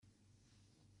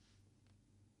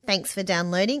Thanks for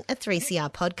downloading a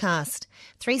 3CR podcast.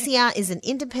 3CR is an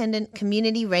independent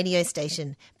community radio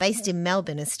station based in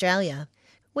Melbourne, Australia.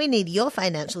 We need your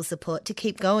financial support to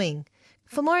keep going.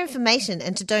 For more information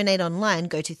and to donate online,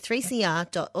 go to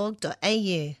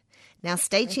 3cr.org.au. Now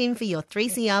stay tuned for your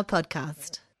 3CR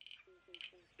podcast.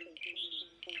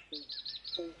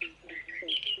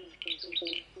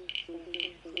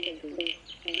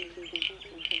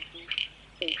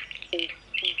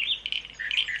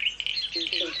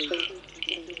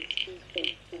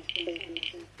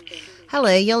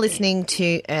 Hello, you're listening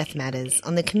to Earth Matters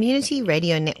on the Community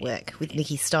Radio Network with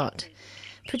Nikki Stott.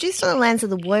 Produced on the lands of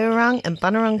the Woiwurrung and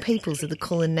Bunurong peoples of the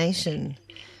Kulin Nation.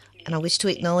 And I wish to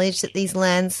acknowledge that these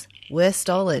lands were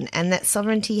stolen and that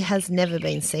sovereignty has never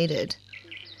been ceded.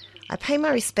 I pay my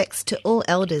respects to all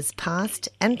elders past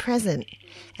and present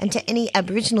and to any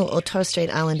Aboriginal or Torres Strait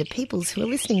Islander peoples who are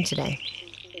listening today.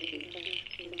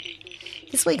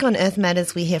 This week on Earth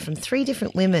Matters, we hear from 3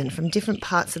 different women from different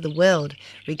parts of the world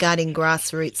regarding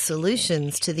grassroots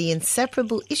solutions to the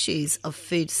inseparable issues of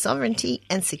food sovereignty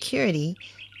and security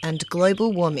and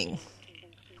global warming.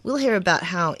 We'll hear about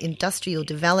how industrial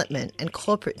development and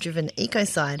corporate-driven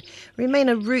ecocide remain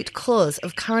a root cause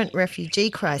of current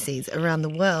refugee crises around the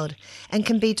world and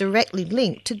can be directly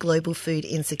linked to global food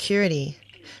insecurity.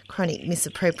 Chronic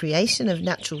misappropriation of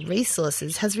natural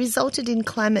resources has resulted in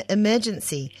climate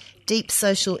emergency, deep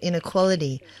social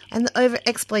inequality, and the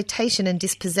overexploitation and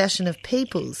dispossession of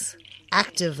peoples,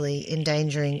 actively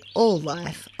endangering all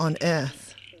life on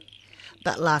Earth.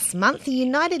 But last month, the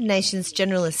United Nations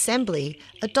General Assembly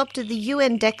adopted the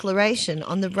UN Declaration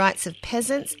on the Rights of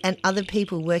Peasants and Other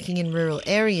People Working in Rural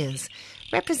Areas,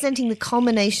 representing the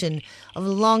culmination of a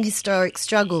long historic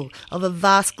struggle of a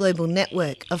vast global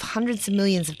network of hundreds of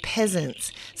millions of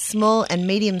peasants, small and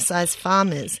medium-sized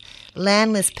farmers,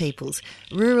 landless peoples,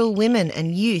 rural women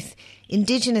and youth,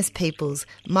 Indigenous peoples,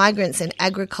 migrants and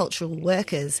agricultural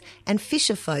workers, and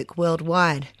fisherfolk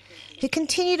worldwide, who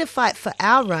continue to fight for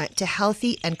our right to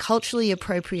healthy and culturally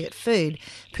appropriate food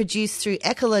produced through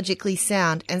ecologically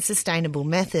sound and sustainable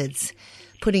methods,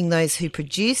 putting those who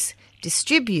produce,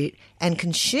 distribute and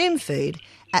consume food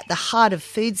at the heart of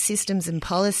food systems and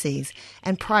policies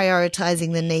and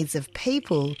prioritising the needs of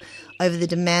people over the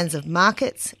demands of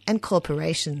markets and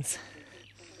corporations.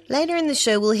 Later in the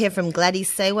show, we'll hear from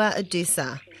Gladys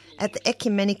Sewa-Adusa at the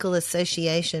Ecumenical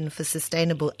Association for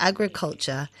Sustainable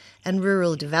Agriculture and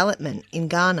Rural Development in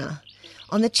Ghana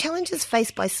on the challenges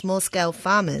faced by small-scale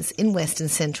farmers in West and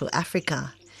Central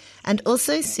Africa. And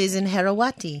also Susan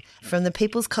Herawati from the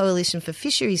People's Coalition for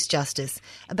Fisheries Justice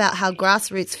about how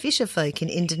grassroots fisherfolk in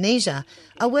Indonesia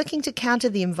are working to counter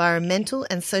the environmental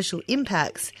and social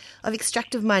impacts of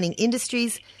extractive mining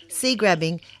industries, sea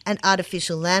grabbing and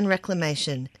artificial land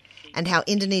reclamation, and how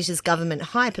Indonesia's government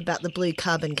hype about the blue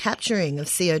carbon capturing of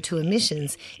CO2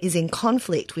 emissions is in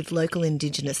conflict with local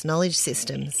Indigenous knowledge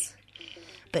systems.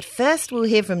 But first, we'll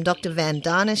hear from Dr.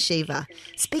 Vandana Shiva,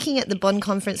 speaking at the Bonn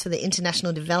Conference for the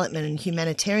International Development and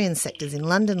Humanitarian Sectors in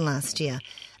London last year,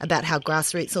 about how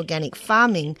grassroots organic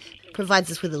farming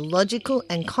provides us with a logical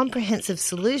and comprehensive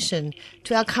solution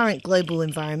to our current global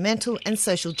environmental and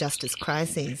social justice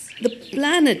crises. The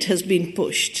planet has been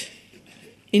pushed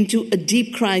into a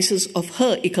deep crisis of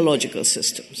her ecological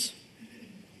systems.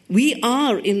 We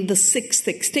are in the 6th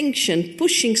extinction,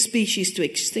 pushing species to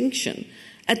extinction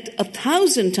at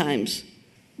 1,000 times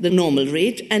the normal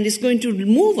rate, and is going to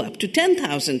move up to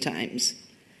 10,000 times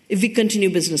if we continue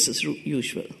business as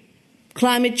usual.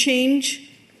 Climate change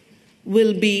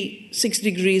will be 6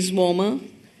 degrees warmer,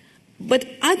 but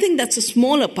I think that's a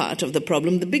smaller part of the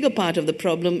problem. The bigger part of the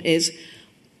problem is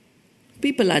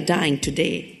people are dying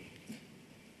today.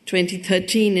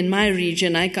 2013, in my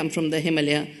region, I come from the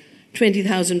Himalaya,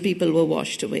 20,000 people were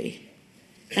washed away.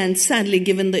 And sadly,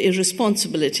 given the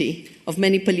irresponsibility of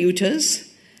many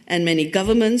polluters and many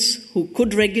governments who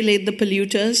could regulate the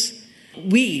polluters,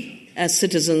 we as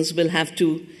citizens will have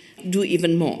to do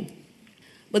even more.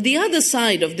 But the other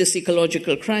side of this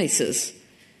ecological crisis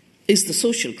is the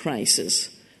social crisis,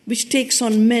 which takes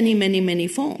on many, many, many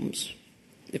forms.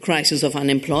 The crisis of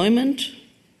unemployment,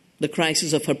 the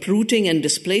crisis of uprooting and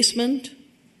displacement,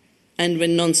 and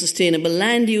when non-sustainable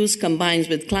land use combines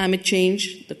with climate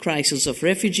change, the crisis of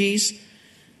refugees.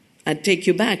 I'd take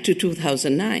you back to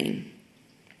 2009,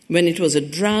 when it was a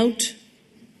drought,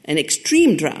 an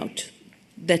extreme drought,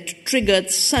 that triggered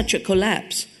such a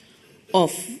collapse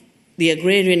of the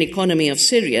agrarian economy of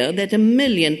Syria that 1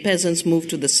 million peasants moved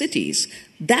to the cities.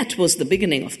 That was the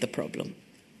beginning of the problem.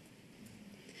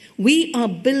 We are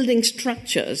building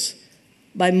structures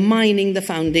by mining the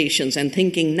foundations and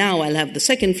thinking, now I'll have the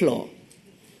second floor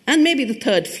and maybe the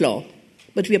third floor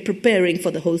but we are preparing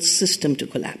for the whole system to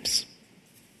collapse.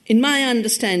 In my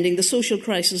understanding, the social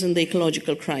crisis and the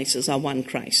ecological crisis are one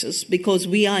crisis because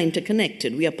we are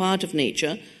interconnected. We are part of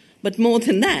nature. But more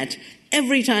than that,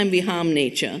 every time we harm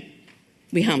nature,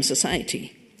 we harm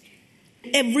society.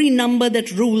 Every number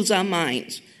that rules our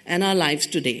minds and our lives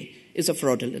today is a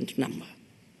fraudulent number.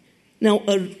 Now,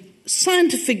 a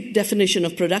scientific definition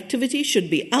of productivity should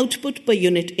be output per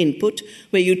unit input,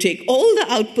 where you take all the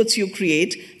outputs you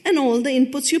create and all the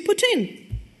inputs you put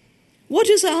in. What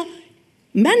is our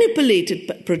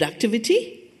manipulated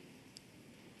productivity?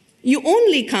 You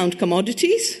only count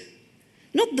commodities,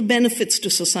 not the benefits to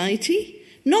society,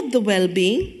 not the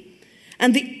well-being,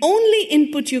 and the only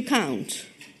input you count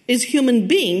is human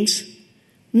beings,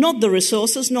 not the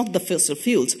resources, not the fossil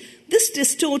fuels. This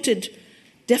distorted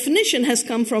definition has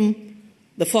come from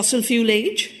the fossil fuel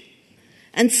age,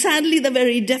 and sadly the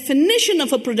very definition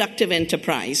of a productive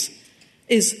enterprise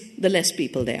is the less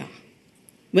people there are.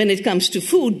 When it comes to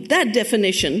food, that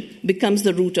definition becomes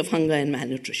the root of hunger and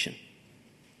malnutrition.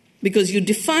 Because you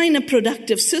define a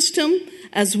productive system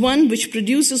as one which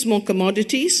produces more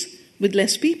commodities with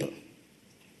less people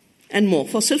and more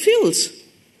fossil fuels.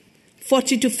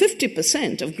 40 to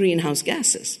 50% of greenhouse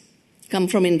gases come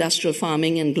from industrial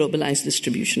farming and globalized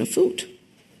distribution of food.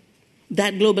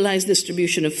 That globalized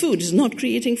distribution of food is not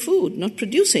creating food, not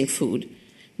producing food.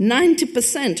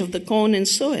 90% of the corn and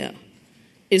soya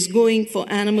is going for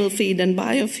animal feed and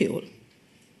biofuel.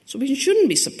 So we shouldn't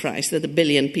be surprised that 1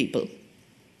 billion people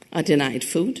are denied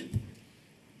food.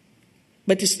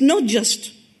 But it's not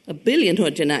just 1 billion who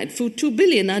are denied food, 2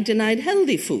 billion are denied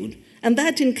healthy food. And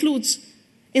that includes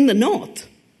in the north.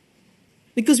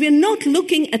 Because we're not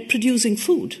looking at producing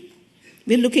food.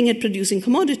 We're looking at producing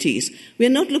commodities. We're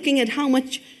not looking at how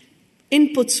much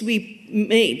inputs we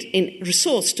made in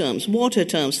resource terms, water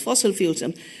terms, fossil fuel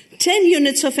terms. 10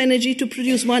 units of energy to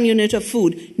produce 1 unit of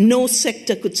food. No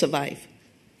sector could survive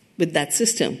with that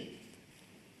system.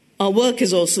 Our work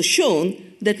has also shown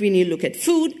that when you look at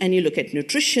food and you look at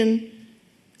nutrition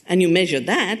and you measure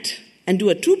that and do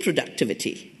a true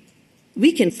productivity,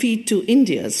 we can feed 2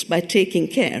 Indias by taking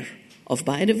care of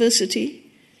biodiversity,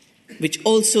 which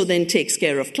also then takes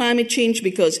care of climate change,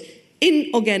 because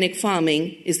inorganic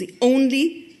farming is the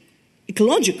only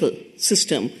ecological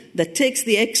system that takes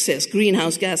the excess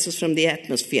greenhouse gases from the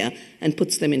atmosphere and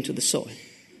puts them into the soil.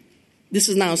 This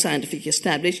is now scientifically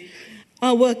established.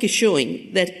 Our work is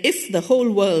showing that if the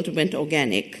whole world went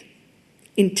organic,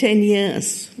 in 10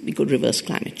 years we could reverse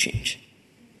climate change.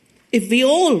 If we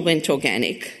all went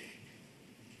organic,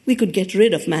 we could get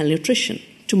rid of malnutrition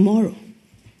tomorrow.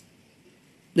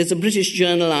 There's a British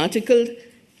Journal article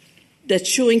that's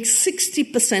showing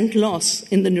 60% loss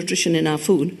in the nutrition in our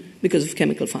food because of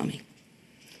chemical farming.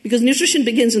 Because nutrition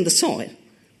begins in the soil.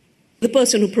 The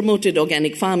person who promoted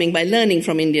organic farming by learning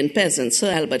from Indian peasants,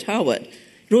 Sir Albert Howard,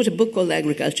 wrote a book called The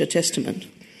Agriculture Testament,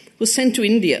 was sent to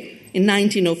India in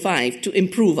 1905 to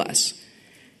improve us.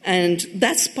 And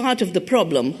that's part of the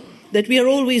problem, that we are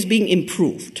always being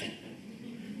improved.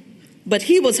 But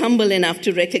he was humble enough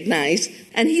to recognize,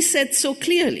 and he said so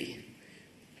clearly,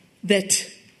 that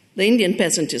the Indian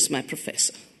peasant is my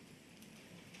professor.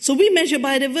 So we measure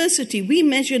biodiversity, we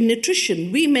measure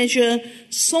nutrition, we measure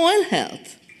soil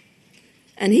health.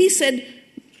 And he said,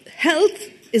 health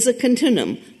is a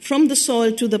continuum from the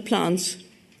soil to the plants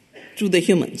to the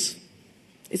humans.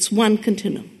 It's one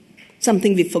continuum,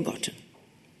 something we've forgotten.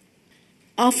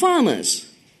 Our farmers,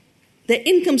 their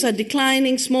incomes are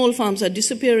declining, small farms are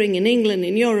disappearing in England,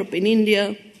 in Europe, in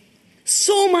India.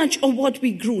 So much of what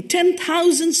we grew,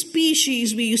 10,000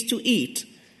 species we used to eat,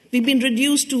 we've been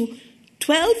reduced to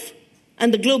 12,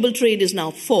 and the global trade is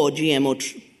now 4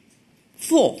 GMO.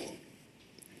 4.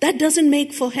 That doesn't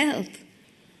make for health.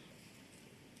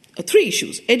 3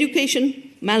 issues: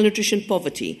 education, malnutrition,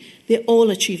 poverty. They're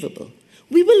all achievable.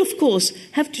 We will, of course,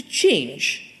 have to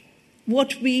change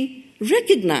what we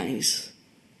recognize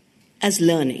as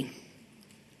learning.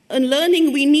 And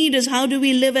learning we need is how do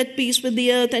we live at peace with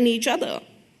the earth and each other.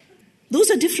 Those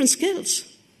are different skills.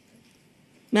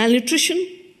 Malnutrition,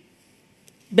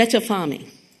 better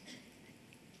farming.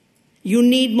 You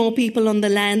need more people on the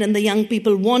land, and the young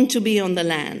people want to be on the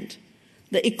land.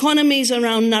 The economies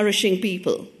around nourishing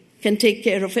people can take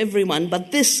care of everyone,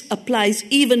 but this applies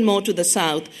even more to the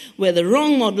South, where the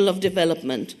wrong model of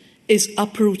development is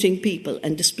uprooting people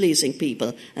and displacing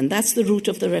people, and that's the root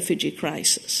of the refugee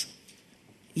crisis.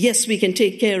 Yes, we can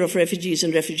take care of refugees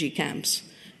in refugee camps,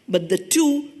 but the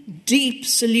 2 deep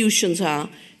solutions are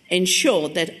ensure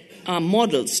that our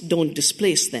models don't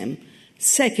displace them.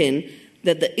 Second,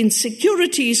 that the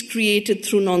insecurities created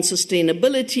through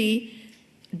non-sustainability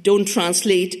don't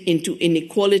translate into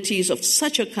inequalities of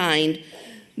such a kind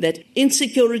that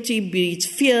insecurity breeds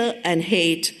fear and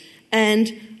hate,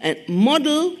 and a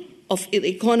model of an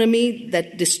economy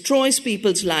that destroys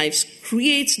people's lives,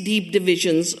 creates deep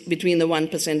divisions between the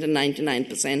 1% and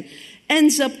 99%,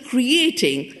 ends up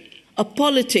creating a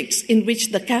politics in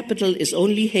which the capital is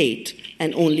only hate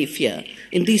and only fear.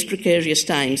 In these precarious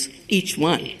times, each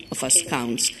one of us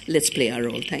counts. Let's play our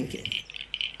role. Thank you.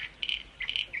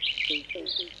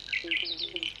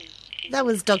 That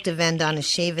was Dr. Vandana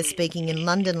Shiva speaking in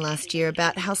London last year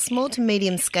about how small to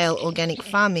medium-scale organic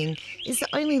farming is the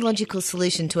only logical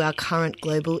solution to our current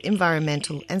global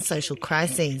environmental and social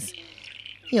crises.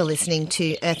 You're listening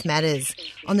to Earth Matters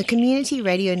on the Community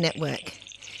Radio Network.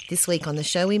 This week on the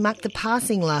show, we marked the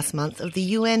passing last month of the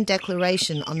UN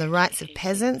Declaration on the Rights of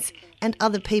Peasants and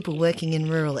Other People Working in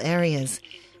Rural Areas,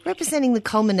 representing the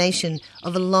culmination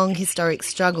of a long historic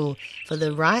struggle for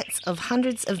the rights of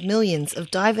hundreds of millions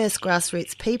of diverse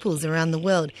grassroots peoples around the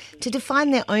world to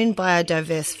define their own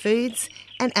biodiverse foods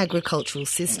and agricultural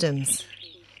systems.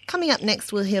 Coming up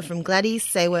next, we'll hear from Gladys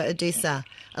Sewa-Adusa,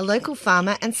 a local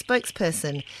farmer and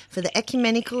spokesperson for the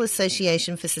Ecumenical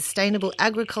Association for Sustainable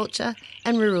Agriculture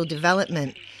and Rural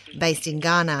Development, based in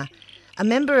Ghana, a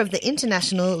member of the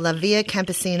international La Via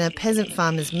Campesina Peasant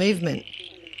Farmers Movement.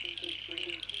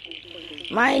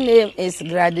 My name is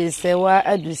Gladys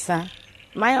Sewa-Adusa.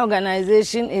 My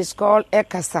organization is called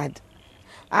ECASAD.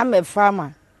 I'm a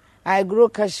farmer. I grow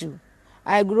cashew,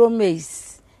 I grow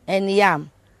maize and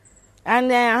yam.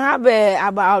 And I have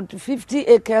about 50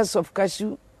 acres of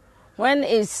cashew. When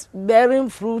it's bearing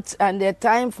fruit and the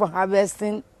time for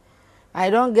harvesting,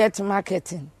 I don't get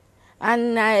marketing.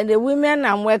 And the women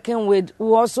I'm working with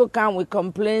who also come with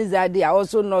complaints that they are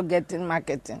also not getting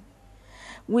marketing.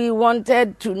 We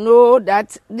wanted to know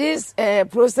that these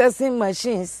processing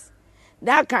machines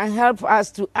that can help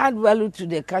us to add value to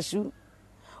the cashew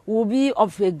will be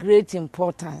of a great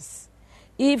importance.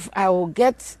 If I will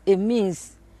get a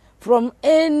means from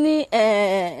any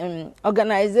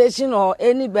organization or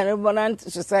any benevolent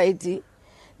society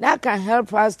that can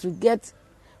help us to get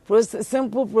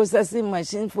simple processing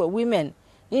machines for women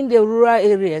in the rural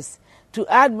areas to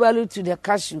add value to the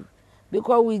cashew,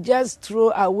 because we just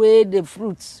throw away the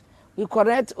fruits. We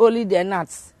collect only the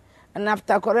nuts. And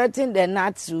after collecting the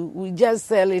nuts, we just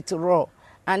sell it raw.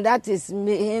 And that is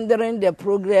hindering the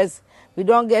progress. We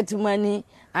don't get money.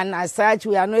 And as such,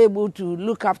 we are not able to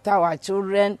look after our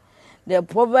children. The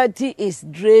poverty is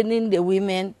draining the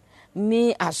women,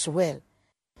 me as well.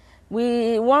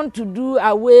 We want to do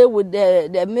away with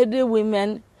the middle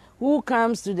women who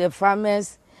comes to the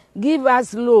farmers, give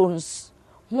us loans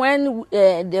when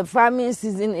the farming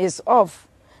season is off,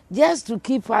 just to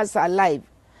keep us alive.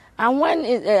 And when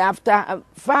after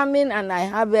farming and I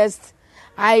harvest,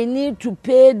 I need to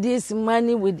pay this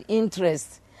money with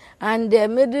interest. And the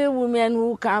middle women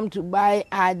who come to buy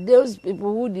are those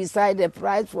people who decide the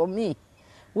price for me,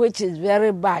 which is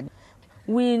very bad.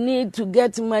 We need to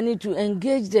get money to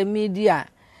engage the media.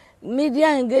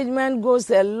 Media engagement goes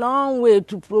a long way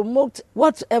to promote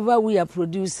whatever we are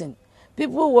producing.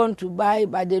 People want to buy,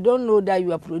 but they don't know that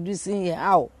you are producing it.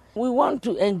 How? We want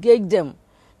to engage them,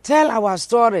 tell our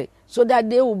story, so that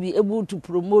they will be able to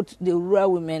promote the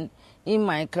rural women in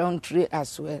my country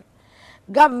as well.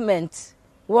 Government,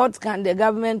 what can the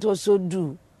government also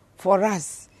do for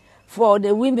us, for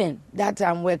the women that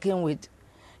I'm working with?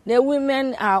 The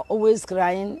women are always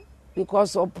crying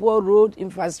because of poor road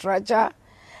infrastructure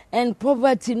and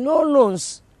poverty, no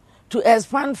loans to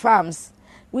expand farms.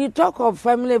 We talk of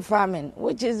family farming,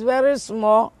 which is very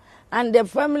small, and the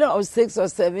family of 6 or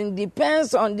 7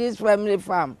 depends on this family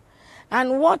farm.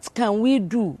 And what can we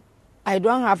do? I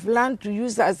don't have land to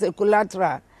use as a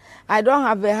collateral. I don't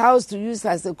have a house to use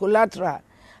as a collateral.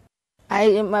 I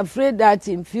am afraid that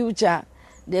in future,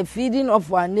 the feeding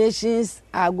of our nations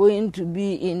are going to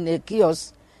be in a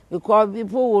chaos because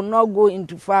people will not go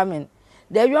into farming.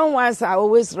 The young ones are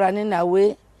always running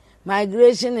away.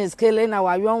 Migration is killing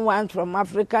our young ones from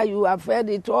Africa. You have heard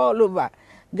it all over.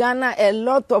 Ghana, a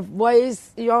lot of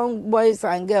boys, young boys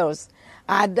and girls,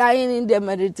 are dying in the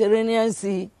Mediterranean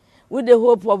Sea with the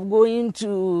hope of going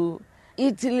to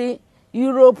Italy,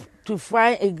 Europe to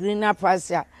find a greener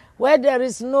pasture, where there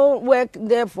is no work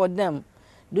there for them.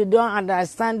 They don't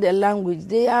understand the language.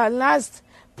 They are last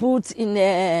put in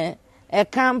a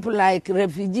camp like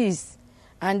refugees,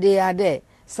 and they are there.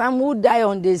 Some who die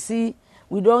on the sea,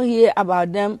 we don't hear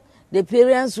about them. The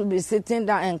parents will be sitting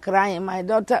down and crying.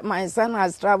 My son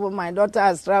has traveled, my daughter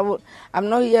has traveled. I'm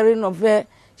not hearing of her.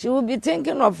 She will be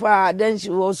thinking of her, then she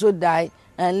will also die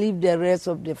and leave the rest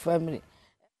of the family.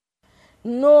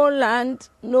 no land,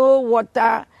 no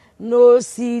water, no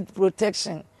seed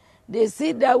protection. The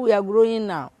seed that we are growing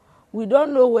now, we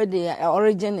don't know where the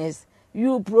origin is.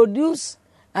 You produce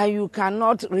and you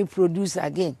cannot reproduce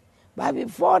again. But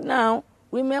before now,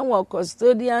 women were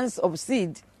custodians of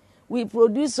seed. We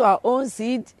produce our own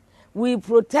seed, we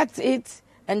protect it,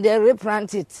 and then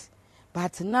replant it.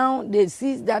 But now the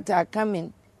seeds that are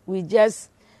coming, we just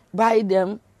buy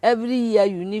them. Every year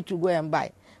you need to go and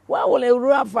buy. Where will a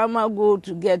rural farmer go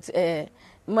to get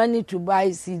money to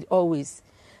buy seed always?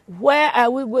 Where are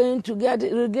we going to get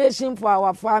irrigation for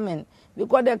our farming?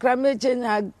 Because the climate change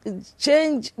has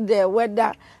changed the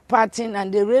weather pattern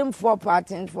and the rainfall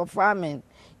pattern for farming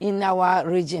in our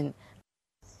region.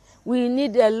 We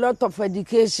need a lot of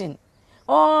education.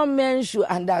 All men should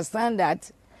understand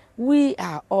that we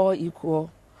are all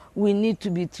equal. We need to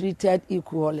be treated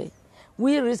equally.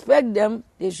 We respect them,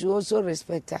 they should also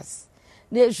respect us.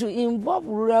 They should involve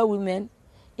rural women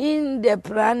in the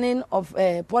planning of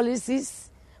policies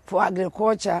for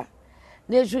agriculture.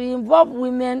 They should involve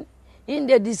women in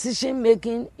the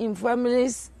decision-making in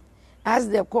families as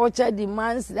the culture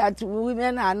demands that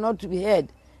women are not to be heard.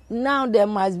 Now there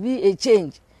must be a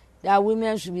change that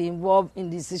women should be involved in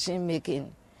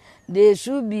decision-making. They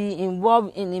should be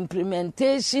involved in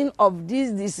implementation of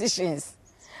these decisions.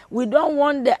 We don't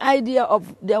want the idea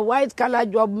of the white-collar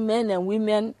job men and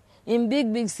women in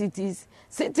big cities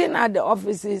sitting at the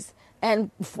offices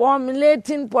and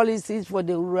formulating policies for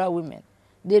the rural women.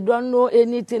 They don't know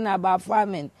anything about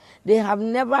farming. They have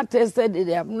never tested it.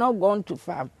 They have not gone to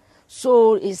farm.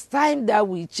 So it's time that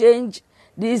we change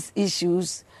these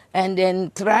issues and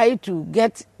then try to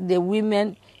get the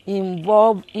women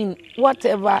involved in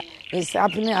whatever is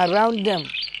happening around them.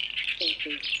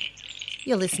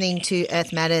 You're listening to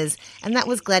Earth Matters, and that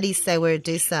was Gladys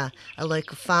Sewa-Adusa, a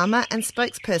local farmer and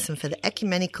spokesperson for the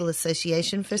Ecumenical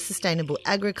Association for Sustainable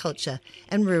Agriculture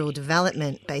and Rural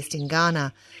Development based in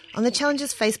Ghana, on the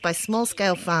challenges faced by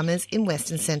small-scale farmers in West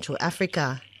and Central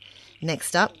Africa.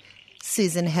 Next up,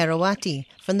 Susan Herawati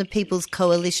from the People's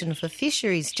Coalition for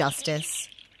Fisheries Justice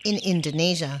in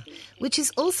Indonesia, which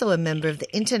is also a member of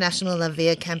the International La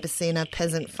Via Campesina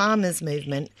Peasant Farmers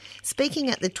Movement,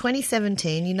 speaking at the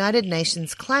 2017 United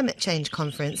Nations Climate Change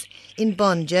Conference in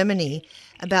Bonn, Germany,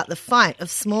 about the fight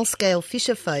of small-scale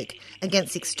fisherfolk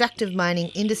against extractive mining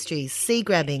industries, sea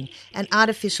grabbing and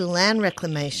artificial land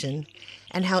reclamation,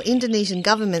 and how Indonesian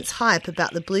government's hype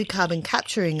about the blue carbon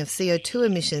capturing of CO2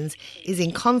 emissions is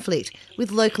in conflict with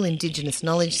local indigenous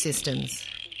knowledge systems.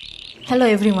 Hello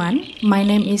everyone, my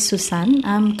name is Susan.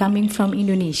 I'm coming from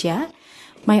Indonesia.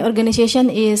 My organization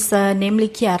is namely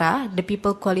KIARA, the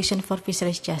People Coalition for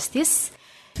Fisheries Justice.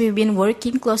 We've been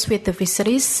working close with the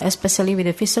fisheries, especially with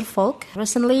the fisher folk.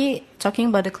 Recently, talking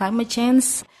about the climate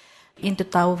change, in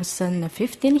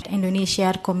 2015,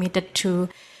 Indonesia committed to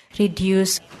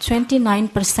reduce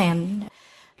 29%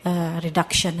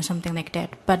 reduction, something like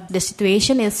that. But the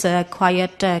situation is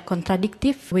quite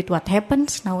contradictory with what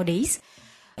happens nowadays.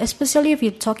 Especially if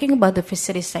you're talking about the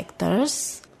fisheries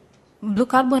sectors, blue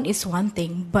carbon is one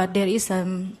thing, but there is a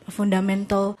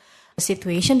fundamental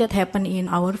situation that happened in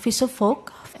our fisher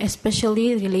folk,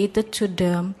 especially related to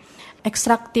the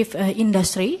extractive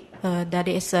industry, that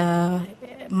is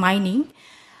mining.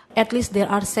 At least there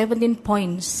are 17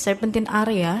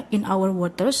 area in our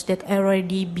waters that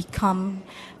already become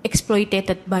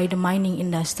exploited by the mining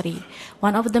industry.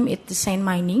 One of them is the sand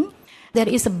mining. There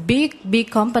is a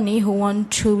big company who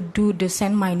want to do the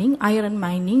sand mining, iron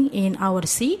mining in our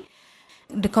sea.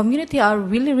 The community are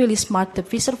really smart. The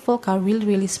fisher folk are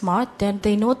really smart. And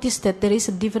they notice that there is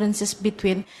a differences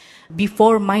between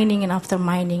before mining and after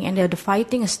mining. And the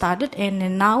fighting started,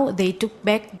 and now they took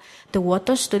back the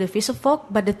waters to the fisher folk.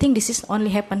 But the thing, this is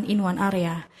only happened in one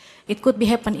area. It could be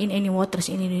happen in any waters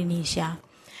in Indonesia.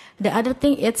 The other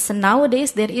thing is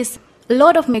nowadays there is a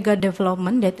lot of mega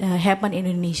development that happen in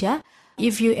Indonesia.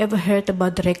 If you ever heard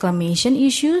about the reclamation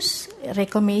issues,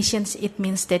 reclamations, it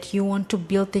means that you want to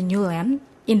build a new land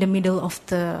in the middle of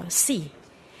the sea.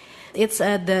 It's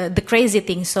the crazy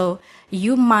thing. So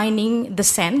you mining the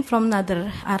sand from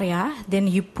another area, then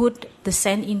you put the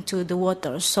sand into the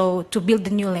water. So to build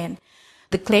the new land.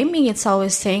 The claiming it's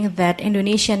always saying that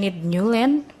Indonesia need new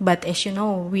land, but as you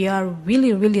know, we are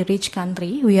really rich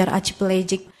country. We are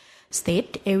archipelagic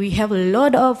state, and we have a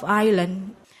lot of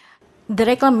island. The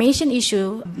reclamation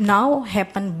issue now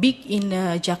happen big in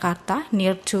Jakarta,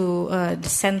 near to the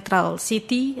central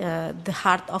city, the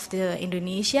heart of the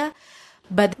Indonesia.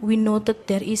 But we noted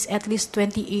there is at least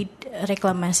 28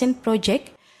 reclamation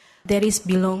project. There is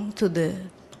belong to the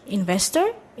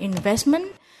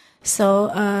investment. So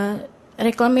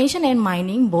Reclamation and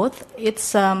mining, both,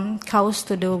 it's caused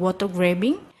to the water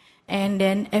grabbing and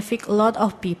then affect a lot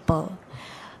of people.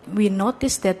 We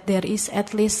noticed that there is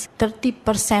at least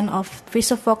 30% of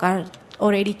fisherfolk are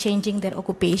already changing their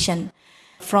occupation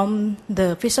from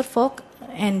the fisherfolk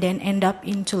and then end up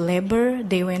into labor.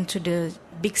 They went to the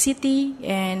big city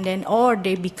and then or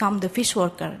they become the fish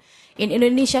worker. In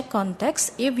Indonesia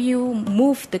context, if you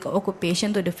move the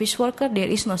occupation to the fish worker, there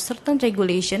is no certain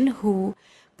regulation who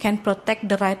can protect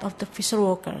the right of the fisher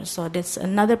worker. So that's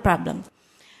another problem.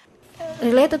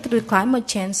 Related to the climate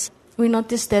change, we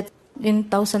noticed that in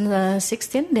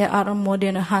 2016, there are more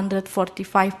than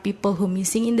 145 people who are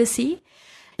missing in the sea.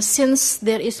 Since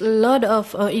there is a lot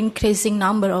of increasing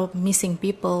number of missing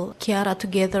people, Kiara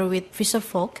together with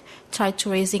fisherfolk try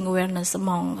to raising awareness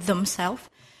among themselves.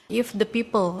 If the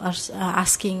people are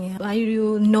asking, are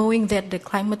you knowing that the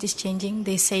climate is changing?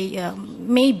 They say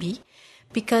maybe,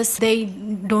 because they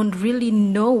don't really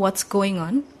know what's going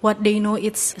on. What they know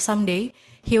is someday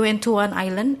he went to one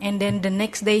island and then the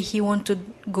next day he want to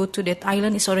go to that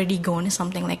island is already gone,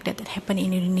 something like that happened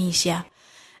in Indonesia.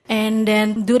 And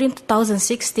then during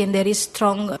 2016, there is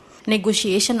strong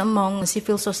negotiation among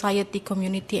civil society,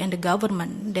 community, and the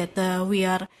government that we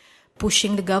are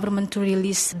pushing the government to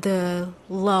release the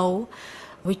law,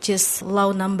 which is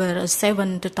law number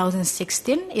 7,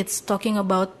 2016. It's talking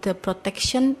about the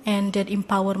protection and the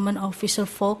empowerment of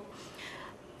fisherfolk,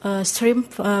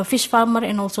 shrimp, fish farmer,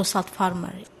 and also salt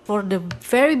farmer. For the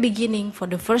very beginning, for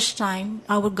the first time,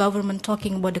 our government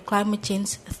talking about the climate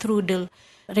change through the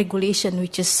regulation,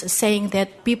 which is saying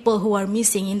that people who are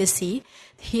missing in the sea,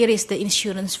 here is the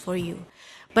insurance for you.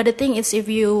 But the thing is, if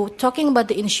you talking about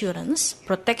the insurance,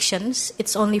 protections,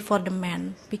 it's only for the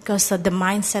men, because the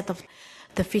mindset of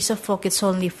the fisherfolk is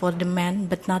only for the men,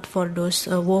 but not for those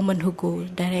women who go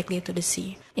directly to the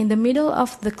sea. In the middle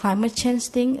of the climate change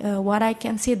thing, what I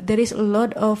can see, there is a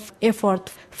lot of effort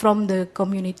from the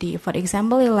community. For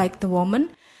example, like the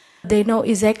woman, they know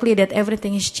exactly that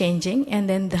everything is changing, and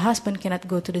then the husband cannot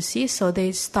go to the sea, so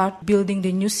they start building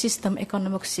the new system,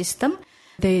 economic system.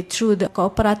 They through the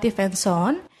cooperative and so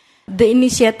on. The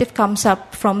initiative comes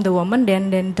up from the woman,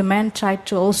 then the man tried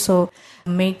to also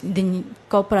make the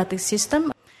cooperative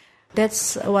system.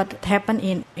 That's what happened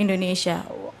in Indonesia.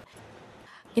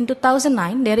 In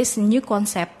 2009, there is a new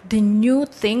concept, the new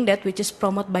thing that which is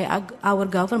promoted by our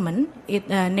government,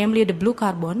 namely the blue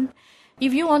carbon.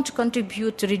 If you want to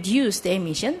contribute to reduce the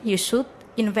emission, you should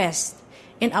invest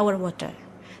in our water.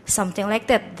 Something like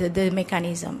that, the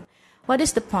mechanism. What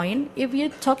is the point? If you're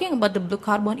talking about the blue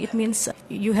carbon, it means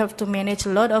you have to manage a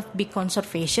lot of big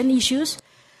conservation issues.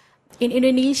 In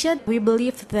Indonesia, we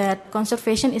believe that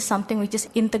conservation is something which is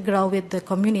integral with the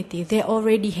community. They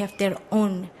already have their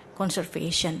own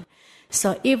conservation.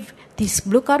 So if this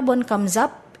blue carbon comes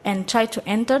up and try to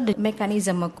enter the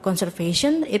mechanism of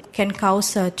conservation, it can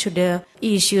cause to the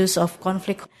issues of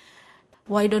conflict.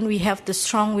 Why don't we have the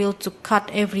strong will to cut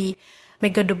every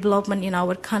mega development in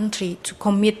our country to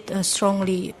commit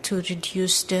strongly to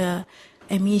reduce the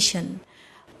emission?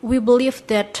 We believe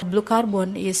that blue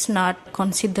carbon is not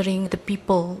considering the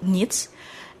people needs,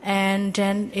 and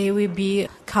then it will be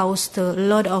caused a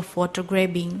lot of water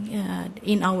grabbing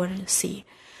in our sea.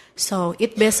 So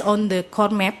it based on the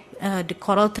CORMAP, the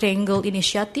Coral Triangle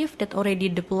Initiative that already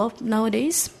developed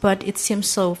nowadays, but it seems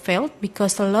so failed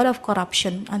because a lot of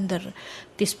corruption under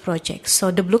this project. So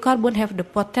the blue carbon have the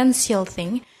potential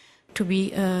thing to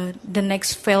be the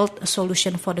next failed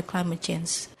solution for the climate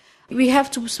change. We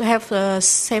have to have the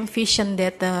same vision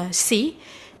that sea,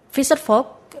 fisherfolk,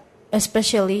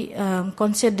 especially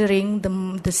considering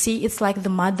the sea, it's like the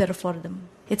mother for them.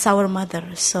 It's our mother.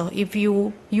 So if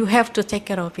you have to take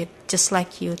care of it, just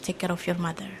like you take care of your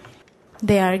mother.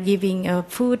 They are giving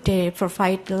food, they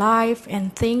provide life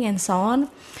and thing and so on.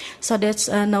 So that's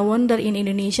no wonder in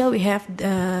Indonesia we have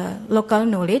local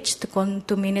knowledge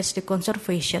to manage the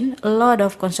conservation. A lot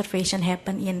of conservation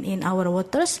happen in our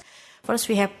waters. First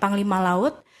we have Panglima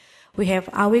Laut, we have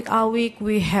Awik-Awik,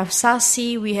 we have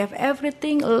Sasi, we have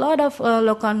everything, a lot of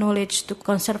local knowledge to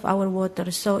conserve our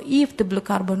water. So if the blue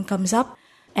carbon comes up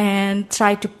and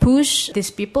try to push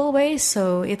these people away,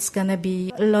 so it's gonna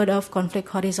be a lot of conflict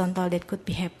horizontal that could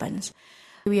be happens.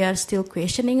 We are still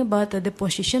questioning about the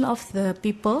position of the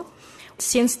people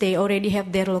since they already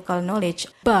have their local knowledge.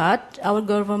 But our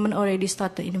government already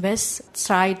started to invest,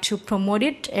 try to promote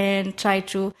it and try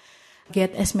to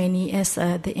get as many as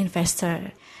the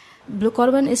investor. Blue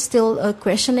carbon is still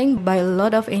questioning by a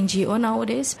lot of NGO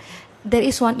nowadays. There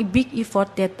is one big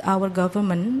effort that our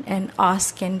government and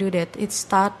us can do that. It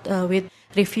starts with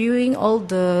reviewing all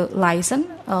the license,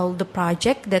 all the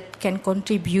project that can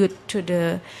contribute to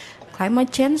the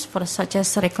climate change, for such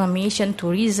as reclamation,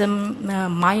 tourism,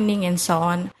 mining, and so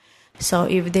on. So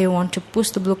if they want to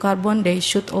push the blue carbon, they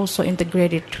should also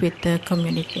integrate it with the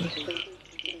community.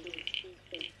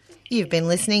 You've been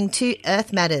listening to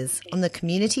Earth Matters on the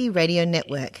Community Radio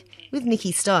Network with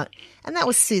Nikki Stott, and that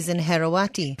was Susan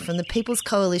Herawati from the People's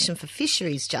Coalition for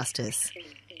Fisheries Justice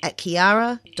at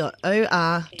kiara.or.id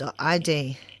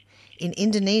in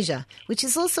Indonesia, which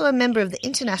is also a member of the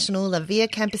international La Via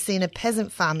Campesina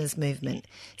peasant farmers movement,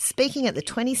 speaking at the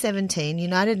 2017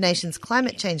 United Nations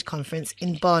Climate Change Conference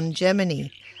in Bonn,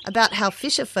 Germany, about how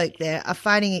fisherfolk there are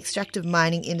fighting extractive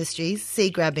mining industries,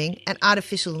 sea grabbing and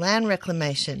artificial land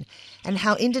reclamation, and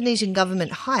how Indonesian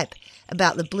government hype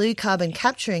about the blue carbon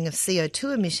capturing of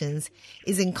CO2 emissions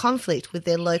is in conflict with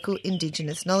their local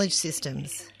indigenous knowledge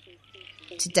systems.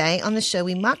 Today on the show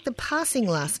we mark the passing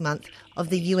last month of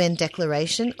the UN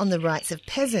Declaration on the Rights of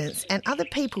Peasants and other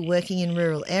people working in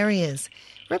rural areas,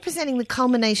 representing the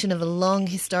culmination of a long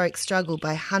historic struggle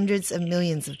by hundreds of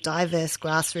millions of diverse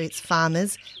grassroots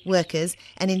farmers, workers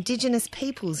and indigenous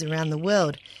peoples around the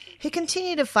world who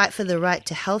continue to fight for the right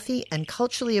to healthy and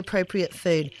culturally appropriate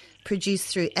food produced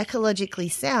through ecologically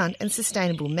sound and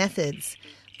sustainable methods,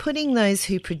 putting those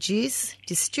who produce,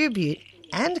 distribute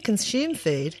and consume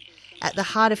food at the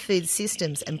heart of food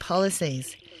systems and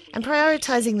policies, and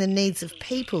prioritising the needs of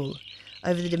people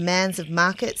over the demands of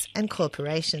markets and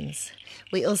corporations.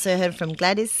 We also heard from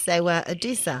Gladys Sewa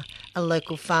Adusa, a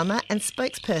local farmer and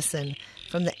spokesperson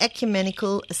from the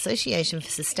Ecumenical Association for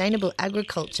Sustainable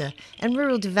Agriculture and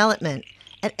Rural Development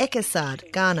at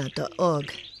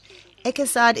ecasadghana.org.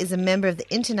 ECASAD is a member of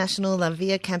the International La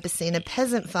Via Campesina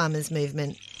peasant farmers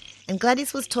movement, and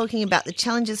Gladys was talking about the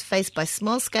challenges faced by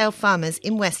small-scale farmers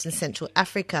in West and Central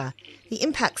Africa, the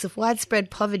impacts of widespread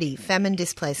poverty, famine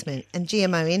displacement and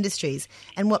GMO industries,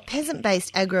 and what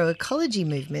peasant-based agroecology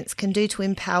movements can do to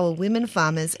empower women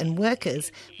farmers and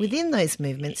workers within those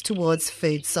movements towards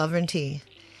food sovereignty.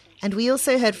 And we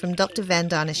also heard from Dr.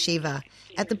 Vandana Shiva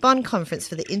at the Bonn Conference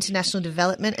for the International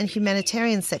Development and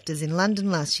Humanitarian Sectors in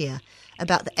London last year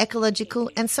about the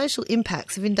ecological and social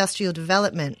impacts of industrial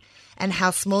development and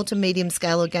how small to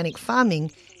medium-scale organic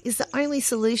farming is the only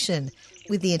solution,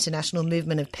 with the international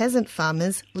movement of peasant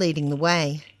farmers leading the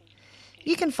way.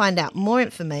 You can find out more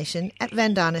information at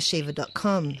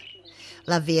vandanashiva.com.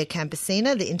 La Via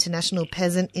Campesina, the international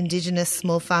peasant, indigenous,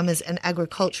 small farmers and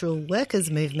agricultural workers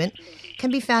movement,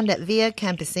 can be found at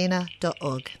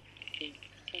viacampesina.org.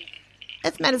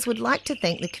 Earth Matters would like to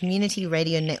thank the Community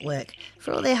Radio Network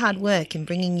for all their hard work in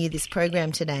bringing you this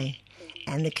program today,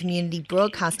 and the Community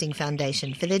Broadcasting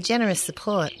Foundation for their generous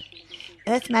support.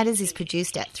 Earth Matters is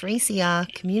produced at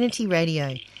 3CR Community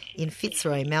Radio in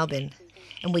Fitzroy, Melbourne,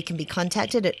 and we can be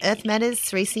contacted at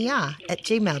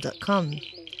earthmatters3cr@gmail.com.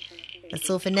 That's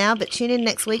all for now, but tune in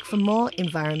next week for more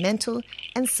environmental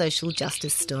and social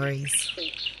justice stories.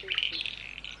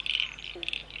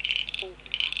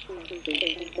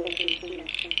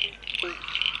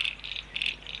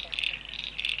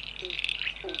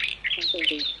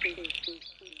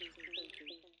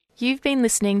 You've been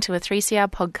listening to a 3CR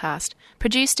podcast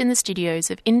produced in the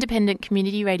studios of independent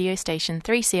community radio station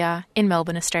 3CR in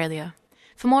Melbourne, Australia.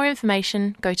 For more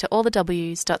information, go to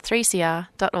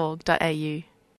allthews.3cr.org.au.